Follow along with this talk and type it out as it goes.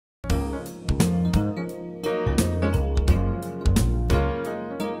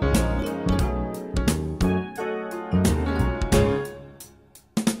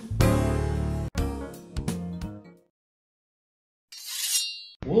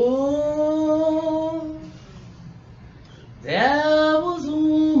Oh, there was a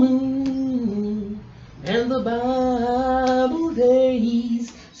woman in the Bible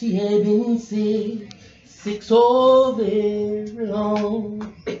days. She had been sick so very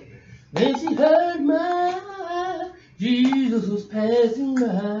long. Then she heard Jesus was passing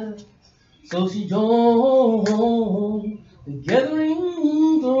by. So she joined the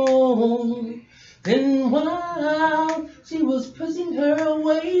gathering throng. Then while she was pushing her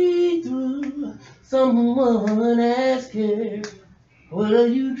way through, someone asked her, "What are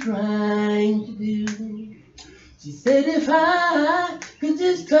you trying to do?" She said, "If I could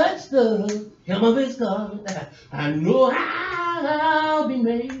just touch the hem of his garment, I know I'll be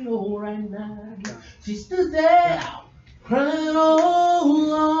made whole right now." She stood there crying, "Oh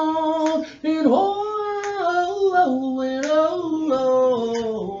Lord, and oh Lord, and oh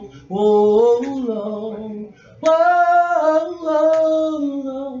Lord, oh Lord, oh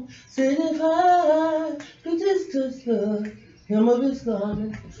Lord." Said, "If I could just touch the hem of his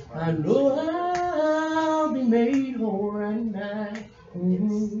garment, I know I'll be made whole right now."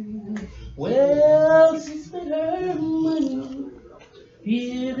 Well, she spent her money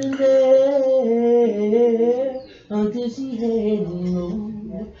here and there until she had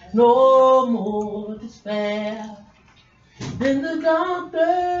no more to spare. Then the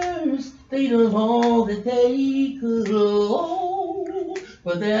doctors, they done all that they could,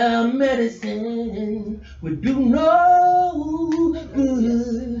 but their medicine would do no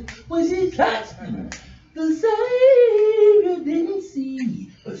good. When she touched him, the Savior didn't see,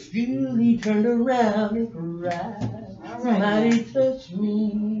 but still he turned around and cried, "Somebody touch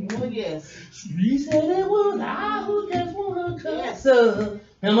me." Oh, yes. She said, "It was I who just want to touch the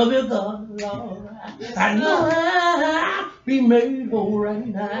hem of your garment, Lord. Yes, I know I'll be made whole right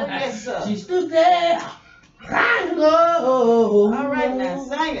now." Oh, yes, sir. She stood there crying, "Oh, all right, now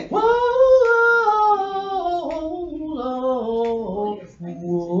sing it. Whoa, Lord,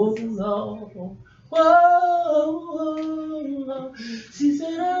 whoa, Lord, whoa, Lord." She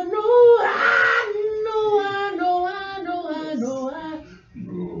said, "I know I'll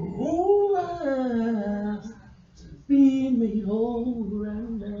be made whole right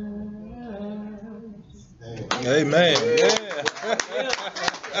now." Amen. Yeah.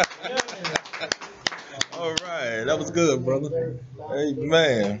 All right. That was good, brother.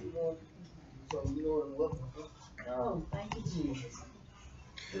 Amen. Oh, thank you, Jesus.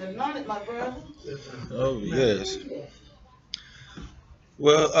 You anointed my brother. Oh, yes.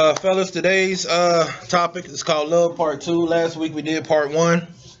 Well, fellas, today's topic is called Love Part 2. Last week we did Part 1.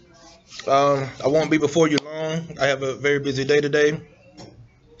 I won't be before you long. I have a very busy day today.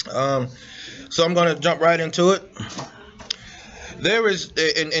 So I'm going to jump right into it. There is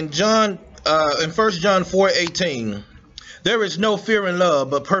in John in 1 John 4:18, there is no fear in love,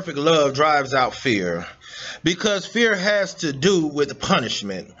 but perfect love drives out fear, because fear has to do with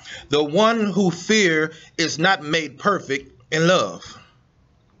punishment. The one who fears is not made perfect in love.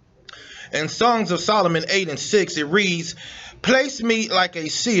 In Songs of Solomon 8:6, it reads, "Place me like a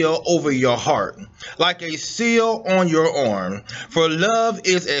seal over your heart, like a seal on your arm, for love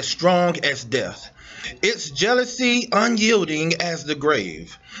is as strong as death. Its jealousy unyielding as the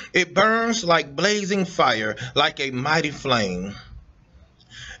grave. It burns like blazing fire, like a mighty flame."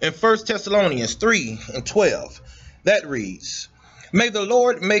 In 1 Thessalonians 3:12, that reads, "May the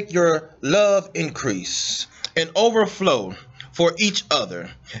Lord make your love increase and overflow for each other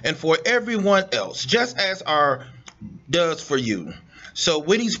and for everyone else, just as our does for you." So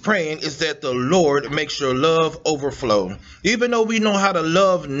what he's praying is that the Lord makes your love overflow. Even though we know how to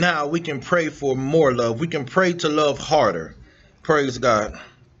love now, we can pray for more love. We can pray to love harder. Praise God.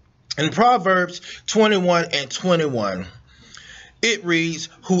 In Proverbs 21:21, it reads,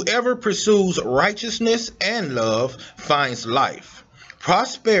 "Whoever pursues righteousness and love finds life,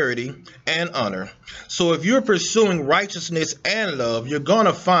 prosperity, and honor." So if you're pursuing righteousness and love, you're going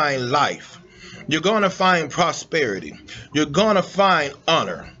to find life. You're going to find prosperity. You're going to find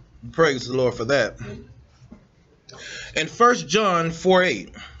honor. Praise the Lord for that. In 1 John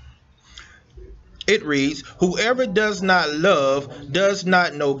 4:8, it reads, "Whoever does not love does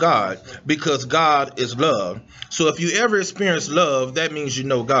not know God, because God is love." So if you ever experience love, that means you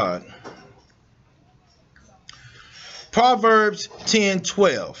know God. Proverbs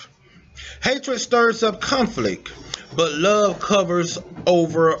 10:12, "Hatred stirs up conflict, but love covers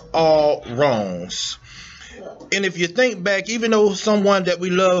over all wrongs." And if you think back, even though someone that we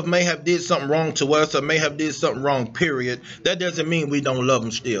love may have did something wrong to us or may have did something wrong, period, that doesn't mean we don't love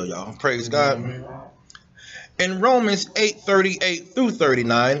them still, y'all. Praise God. In Romans 8:38 through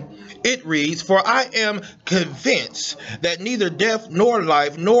 39, It reads, "For I am convinced that neither death nor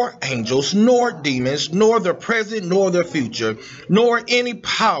life, nor angels, nor demons, nor the present nor the future, nor any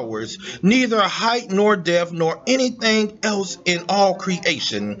powers, neither height nor depth, nor anything else in all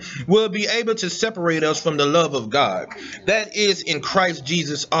creation will be able to separate us from the love of God that is in Christ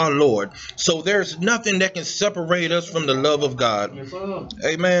Jesus our Lord." So there's nothing that can separate us from the love of God. Yes, sir.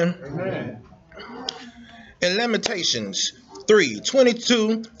 Amen. Amen. In Lamentations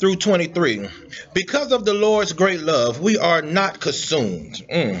 3:22 through 23, "Because of the Lord's great love, we are not consumed.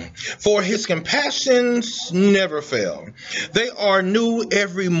 For his compassions never fail. They are new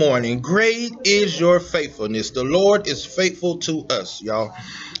every morning. Great is your faithfulness." The Lord is faithful to us, y'all.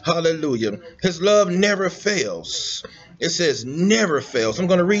 Hallelujah. His love never fails. It says never fails. I'm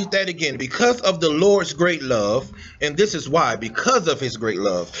going to read that again. "Because of the Lord's great love," and this is why, because of his great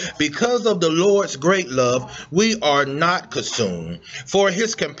love, because of the Lord's great love, we are not consumed. For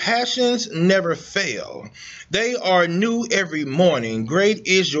his compassions never fail. They are new every morning. Great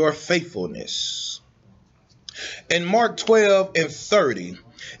is your faithfulness. In Mark 12:30,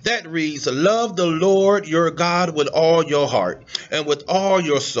 that reads, "Love the Lord your God with all your heart, and with all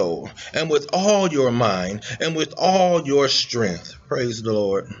your soul, and with all your mind, and with all your strength." Praise the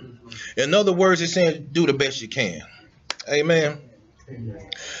Lord. In other words, it's saying do the best you can. Amen.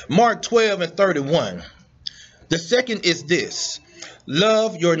 Mark 12:31. The second is this: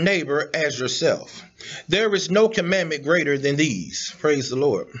 love your neighbor as yourself. There is no commandment greater than these. Praise the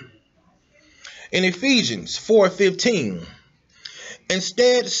Lord. In Ephesians 4:15,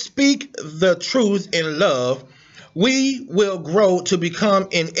 "Instead, speak the truth in love. We will grow to become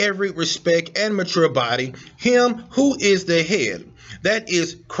in every respect and mature body him who is the head, that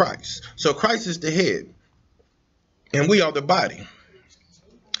is Christ." So Christ is the head, and we are the body.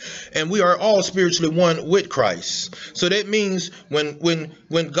 And we are all spiritually one with Christ. So that means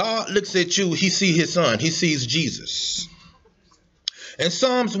when God looks at you, he sees his son. He sees Jesus. In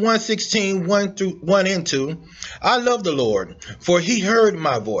Psalms 116, 1 and 2, "I love the Lord, for he heard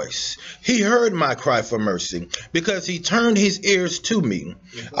my voice. He heard my cry for mercy, because he turned his ears to me.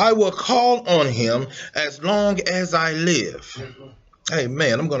 I will call on him as long as I live."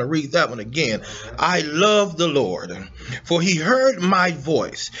 Amen. I'm going to read that one again. "I love the Lord, for he heard my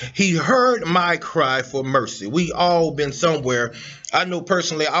voice. He heard my cry for mercy." We all been somewhere. I know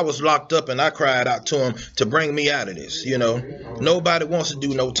personally, I was locked up and I cried out to him to bring me out of this. You know, nobody wants to do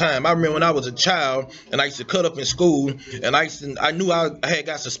no time. I remember when I was a child and I used to cut up in school, and I knew I had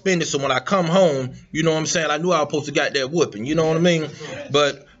got suspended. So when I come home, you know what I'm saying, I knew I was supposed to get that whooping. You know what I mean?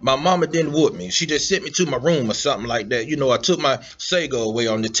 But my mama didn't whoop me. She just sent me to my room or something like that. You know, I took my Sega away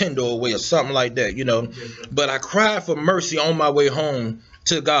or Nintendo away or something like that, you know. But I cried for mercy on my way home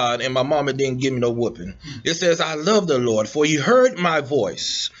to God, and my mama didn't give me no whooping. It says, "I love the Lord, for he heard my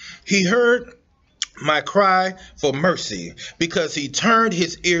voice. He heard my cry for mercy, because he turned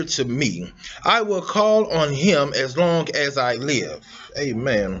his ear to me. I will call on him as long as I live."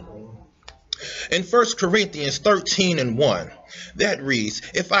 Amen. In 1 Corinthians 13:1, that reads,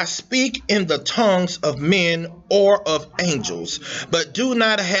 "If I speak in the tongues of men or of angels, but do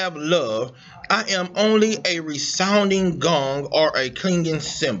not have love, I am only a resounding gong or a clanging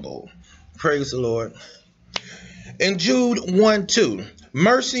cymbal." Praise the Lord. In Jude 1:2,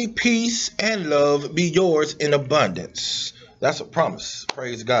 "Mercy, peace, and love be yours in abundance." That's a promise.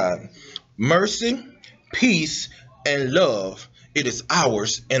 Praise God. Mercy, peace, and love, it is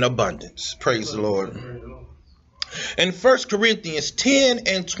ours in abundance. Praise the Lord. In 1 Corinthians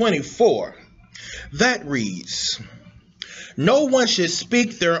 10:24, that reads, "No one should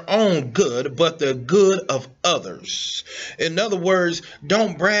speak their own good, but the good of others." In other words,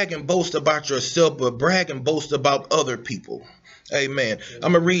 don't brag and boast about yourself, but brag and boast about other people. Amen.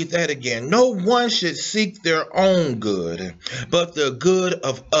 I'm going to read that again. "No one should seek their own good, but the good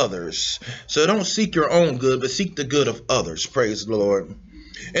of others." So don't seek your own good, but seek the good of others. Praise the Lord.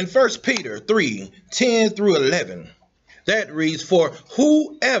 In 1 Peter 3:10 through 11, that reads, "For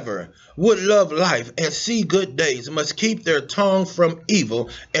whoever would love life and see good days must keep their tongue from evil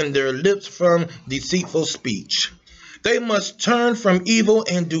and their lips from deceitful speech. They must turn from evil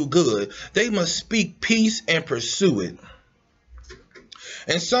and do good. They must speak peace and pursue it."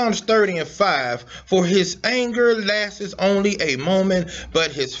 In Psalms 30:5, "For his anger lasts only a moment,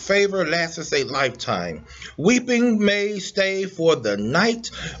 but his favor lasts a lifetime. Weeping may stay for the night,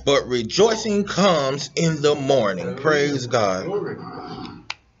 but rejoicing comes in the morning." Praise God.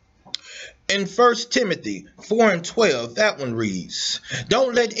 In 1 Timothy 4:12, that one reads,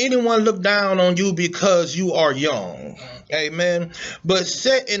 don't let anyone look down on you because you are young. Amen. But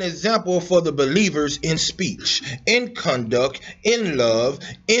set an example for the believers in speech, in conduct, in love,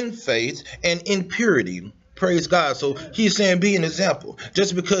 in faith, and in purity. Praise God. So he's saying be an example.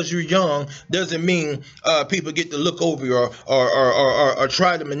 Just because you're young doesn't mean people get to look over you or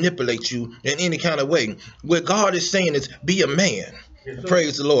try to manipulate you in any kind of way. What God is saying is be a man.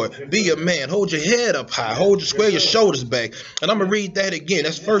 Praise the Lord. Be a man. Hold your head up high. Square your shoulders back. And I'm going to read that again.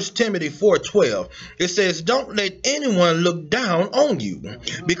 That's 1 Timothy 4:12. It says, don't let anyone look down on you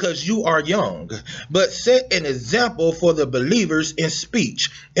because you are young, but set an example for the believers in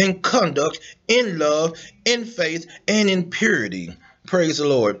speech, in conduct, in love, in faith, and in purity. Praise the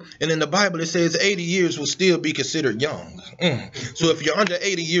Lord. And in the Bible, it says 80 years will still be considered young. So if you're under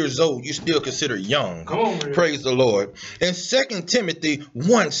 80 years old, you're still considered young. Praise the Lord. In 2 Timothy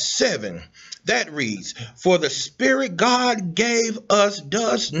 1:7, that reads, for the Spirit God gave us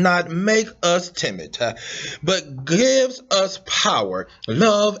does not make us timid, but gives us power,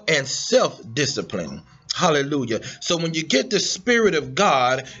 love, and self-discipline. Hallelujah. So when you get the Spirit of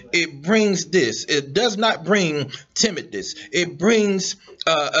God, it brings this. It does not bring timidness. It brings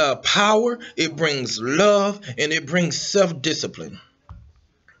power. It brings love, and it brings self-discipline.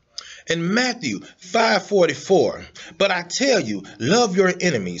 In Matthew 5:44, but I tell you, love your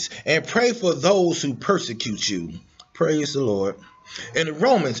enemies and pray for those who persecute you. Praise the Lord. In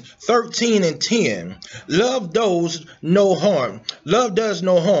Romans 13:10, love does no harm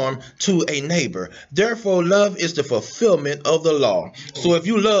to a neighbor. Therefore, love is the fulfillment of the law. So if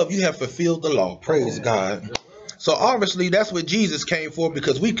you love, you have fulfilled the law. Praise God. So obviously that's what Jesus came for,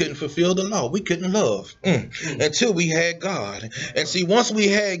 because we couldn't fulfill the law. We couldn't love until we had God. And see, once we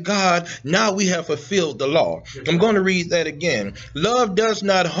had God, now we have fulfilled the law. I'm going to read that again. Love does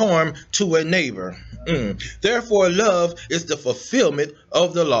not harm to a neighbor. Therefore, love is the fulfillment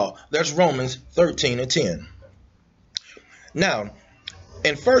of the law. That's Romans 13:10. Now,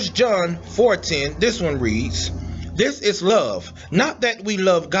 in 1 John 4:10, this one reads, this is love, not that we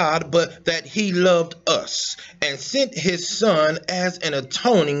love God, but that he loved us and sent his son as an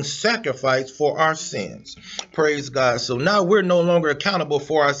atoning sacrifice for our sins. Praise God. So now we're no longer accountable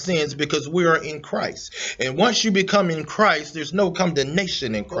for our sins because we are in Christ. And once you become in Christ, there's no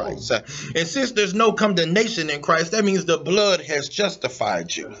condemnation in Christ. And since there's no condemnation in Christ, that means the blood has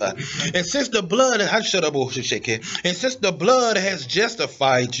justified you. And since the blood has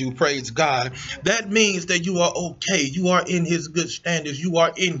justified you, praise God, that means that you are okay. You are in his good standards. You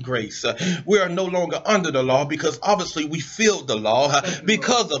are in grace. We are no longer under the law because obviously we feel the law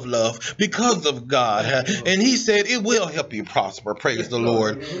because of love, because of God. And he said it will help you prosper. Praise the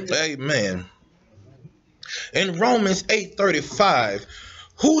Lord. Amen. In Romans 8:35,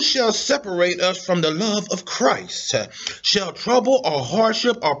 who shall separate us from the love of Christ? Shall trouble or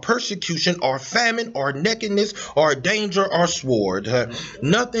hardship or persecution or famine or nakedness or danger or sword?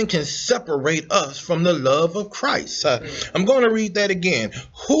 Nothing can separate us from the love of Christ. I'm going to read that again.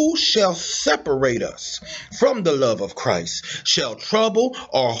 Who shall separate us from the love of Christ? Shall trouble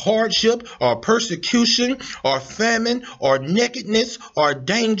or hardship or persecution or famine or nakedness or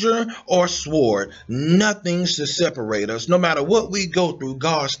danger or sword? Nothing should separate us. No matter what we go through,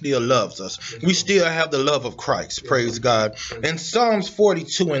 God still loves us. We still have the love of Christ. Praise God. In Psalms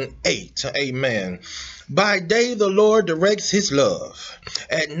 42:8, amen. By day the Lord directs his love.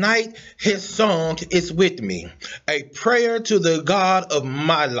 At night his song is with me. A prayer to the God of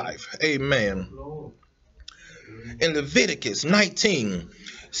my life. Amen. In Leviticus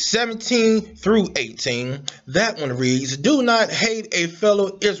 19:17-18, that one reads, do not hate a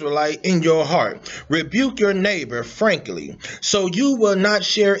fellow Israelite in your heart. Rebuke your neighbor frankly, so you will not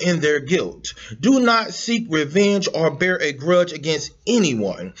share in their guilt. Do not seek revenge or bear a grudge against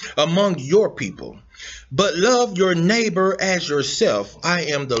anyone among your people, but love your neighbor as yourself. I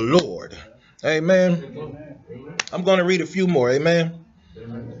am the Lord. Amen. I'm going to read a few more. Amen.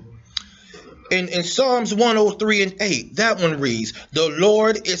 In Psalms 103:8, that one reads, the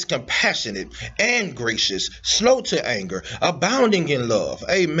Lord is compassionate and gracious, slow to anger, abounding in love.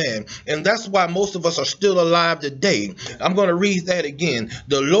 Amen. And that's why most of us are still alive today. I'm going to read that again.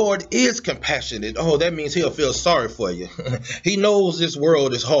 The Lord is compassionate. Oh, that means he'll feel sorry for you. He knows this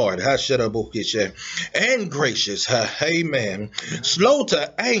world is hard. And gracious. Amen. Slow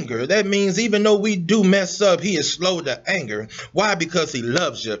to anger. That means even though we do mess up, he is slow to anger. Why? Because he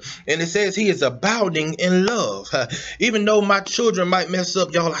loves you. And it says he is is abounding in love. Even though my children might mess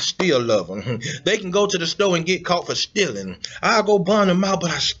up, y'all, I still love them. They can go to the store and get caught for stealing. I'll go burn them out,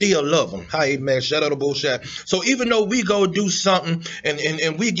 but I still love them. Amen. Shut up the bullshit. So even though we go do something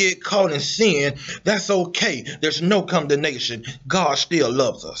and we get caught in sin, that's okay. There's no condemnation. God still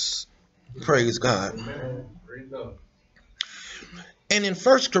loves us. Praise God. Amen. Praise God. And in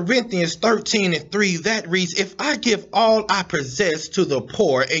 1 Corinthians 13:3, that reads, if I give all I possess to the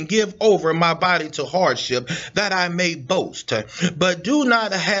poor and give over my body to hardship, that I may boast, but do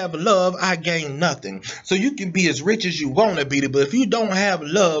not have love, I gain nothing. So you can be as rich as you want to be, but if you don't have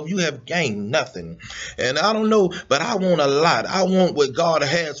love, you have gained nothing. And I don't know, but I want a lot. I want what God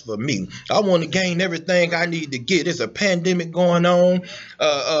has for me. I want to gain everything I need to get. There's a pandemic going on.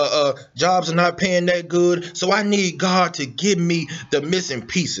 Jobs are not paying that good. So I need God to give me the missing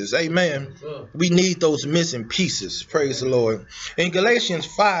pieces. Amen. We need those missing pieces. Praise the Lord. In Galatians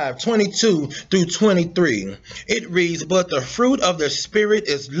 5:22-23, it reads, but the fruit of the Spirit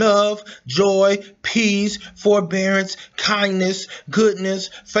is love, joy, peace, forbearance, kindness,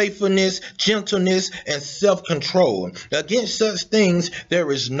 goodness, faithfulness, gentleness, and self-control. Against such things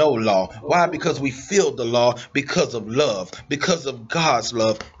there is no law. Why? Because we filled the law because of love. Because of God's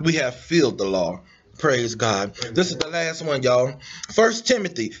love, we have filled the law. Praise God. This is the last one, y'all. 1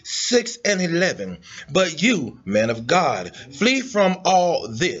 Timothy 6:11. But you, man of God, flee from all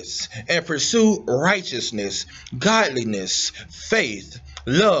this and pursue righteousness, godliness, faith,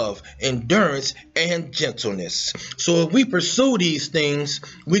 love, endurance, and gentleness. So if we pursue these things,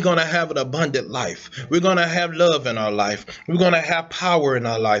 we're going to have an abundant life. We're going to have love in our life. We're going to have power in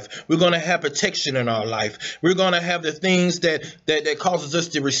our life. We're going to have protection in our life. We're going to have the things that causes us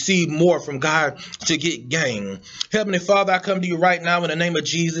to receive more from God, to get gain. Heavenly Father, I come to you right now in the name of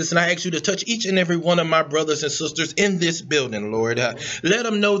Jesus, and I ask you to touch each and every one of my brothers and sisters in this building, Lord. Let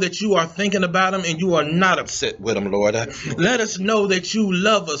them know that you are thinking about them and you are not upset with them, Lord. Let us know that you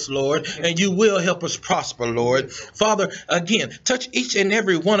love us, Lord, and you will help us prosper, Lord. Father, again, touch each and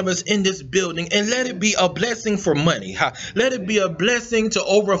every one of us in this building and let it be a blessing for money. Let it be a blessing to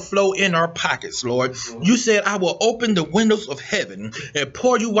overflow in our pockets, Lord. You said, I will open the windows of heaven and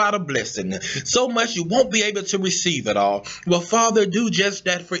pour you out a blessing, so much you won't be able to receive it all. Well, Father, do just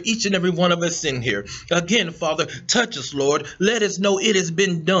that for each and every one of us in here. Again, Father, touch us, Lord. Let us know it has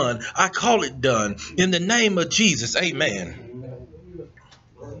been done. I call it done. In the name of Jesus, amen.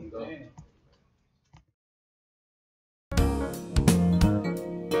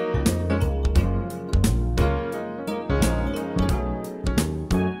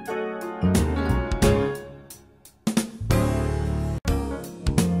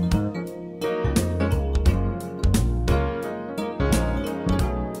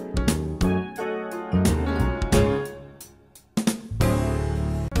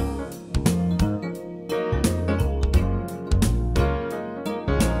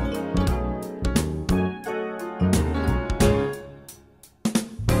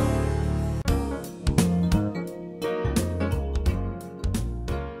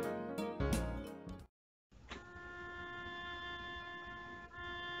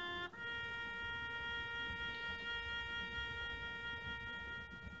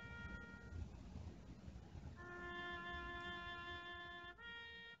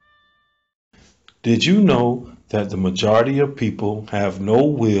 Did you know that the majority of people have no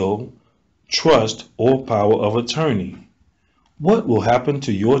will, trust, or power of attorney? What will happen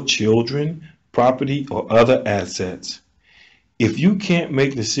to your children, property, or other assets? If you can't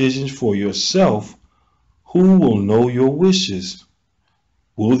make decisions for yourself, who will know your wishes?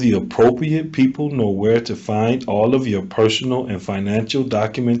 Will the appropriate people know where to find all of your personal and financial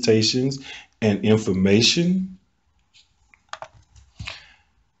documentations and information?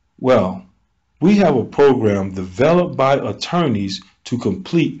 Well, we have a program developed by attorneys to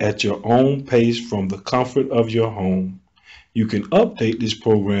complete at your own pace from the comfort of your home. You can update this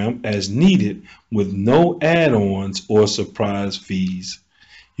program as needed with no add-ons or surprise fees.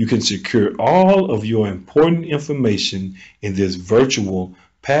 You can secure all of your important information in this virtual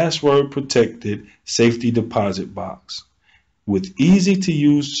password-protected safety deposit box with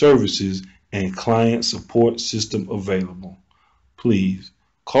easy-to-use services and client support system available. Please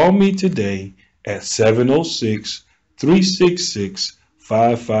call me today at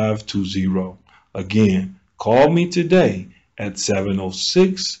 706-366-5520. Again, call me today at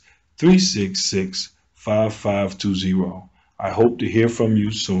 706-366-5520. I hope to hear from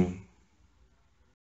you soon.